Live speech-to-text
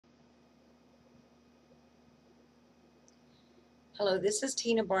Hello, this is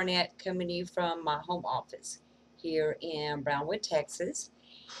Tina Barnett coming to you from my home office here in Brownwood, Texas.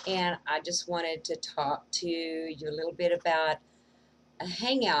 And I just wanted to talk to you a little bit about a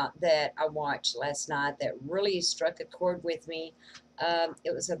hangout that I watched last night that really struck a chord with me.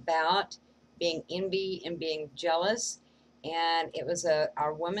 It was about being envy and being jealous, and it was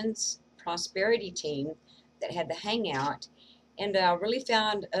our women's prosperity team that had the hangout. And I really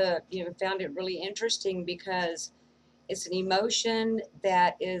found it really interesting because it's an emotion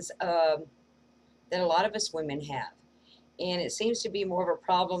that is that a lot of us women have, and it seems to be more of a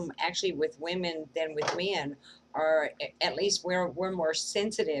problem actually with women than with men, or at least we're more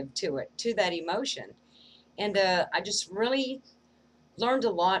sensitive to it, to that emotion. And I just really learned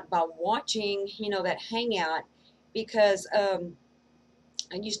a lot by watching, that hangout, because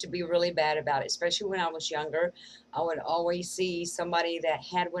I used to be really bad about it, especially when I was younger. I would always see somebody that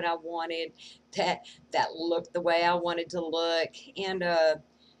had what I wanted, that looked the way I wanted to look. And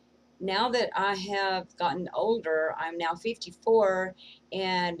now that I have gotten older, I'm now 54,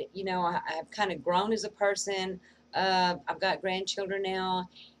 and I've kind of grown as a person. I've got grandchildren now,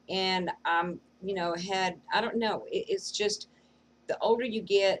 and I'm, had I don't know. It's just the older you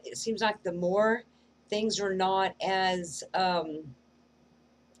get, it seems like the more things are not as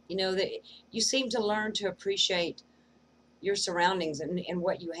that you seem to learn to appreciate your surroundings and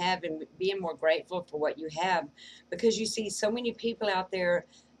what you have, and being more grateful for what you have, because you see so many people out there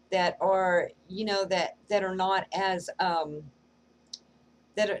that are that are not as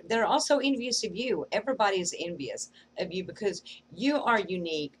that are also envious of you. Everybody is envious of you because you are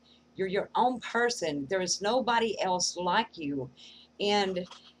unique. You're your own person. There is nobody else like you. And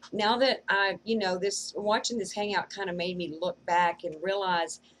now that this watching this hangout kind of made me look back and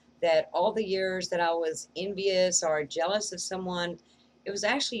realize that all the years that I was envious or jealous of someone, it was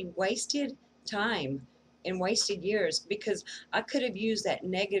actually wasted time and wasted years, because I could have used that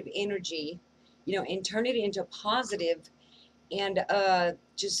negative energy, and turn it into positive, and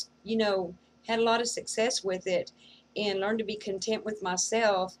just had a lot of success with it, and learned to be content with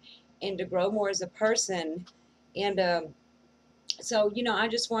myself and to grow more as a person. And so I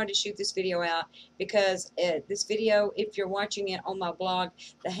just wanted to shoot this video out because this video, if you're watching it on my blog,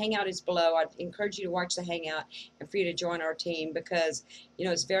 the hangout is below. I'd encourage you to watch the hangout and for you to join our team, because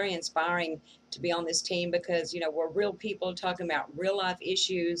it's very inspiring to be on this team, because we're real people talking about real life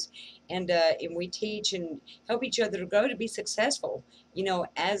issues, and we teach and help each other to grow to be successful,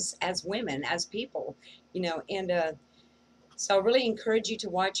 as women, as people, and so I really encourage you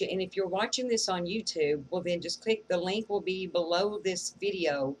to watch it. And if you're watching this on YouTube, well, then just click the link will be below this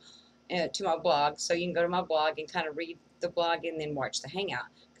video to my blog. So you can go to my blog and kind of read the blog and then watch the hangout,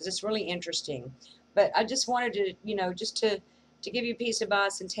 because it's really interesting. But I just wanted to, just to give you a piece of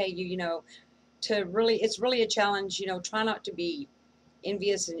advice and tell you, it's really a challenge, try not to be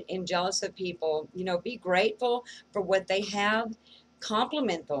envious and jealous of people. Be grateful for what they have.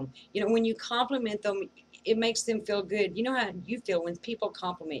 Compliment them. When you compliment them, it makes them feel good. You know how you feel when people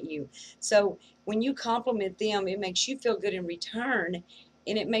compliment you. So when you compliment them, it makes you feel good in return,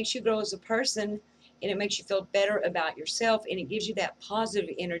 and it makes you grow as a person, and it makes you feel better about yourself, and it gives you that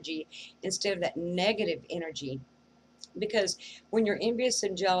positive energy instead of that negative energy. Because when you're envious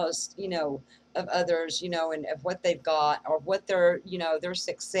and jealous, of others, and of what they've got, or what their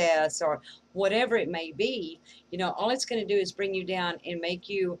success, or whatever it may be, all it's going to do is bring you down and make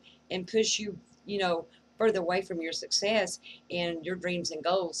you and push you, further away from your success and your dreams and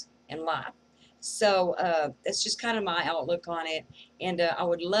goals in life. So that's just kind of my outlook on it. And I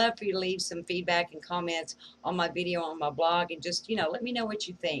would love for you to leave some feedback and comments on my video on my blog, and just let me know what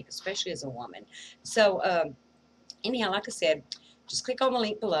you think, especially as a woman. So anyhow, like I said, just click on the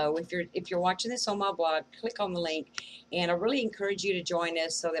link below. If you're watching this on my blog, click on the link, and I really encourage you to join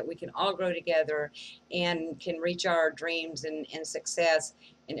us so that we can all grow together and can reach our dreams and success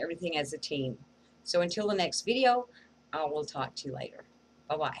and everything as a team. So until the next video, I will talk to you later.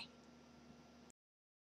 Bye bye.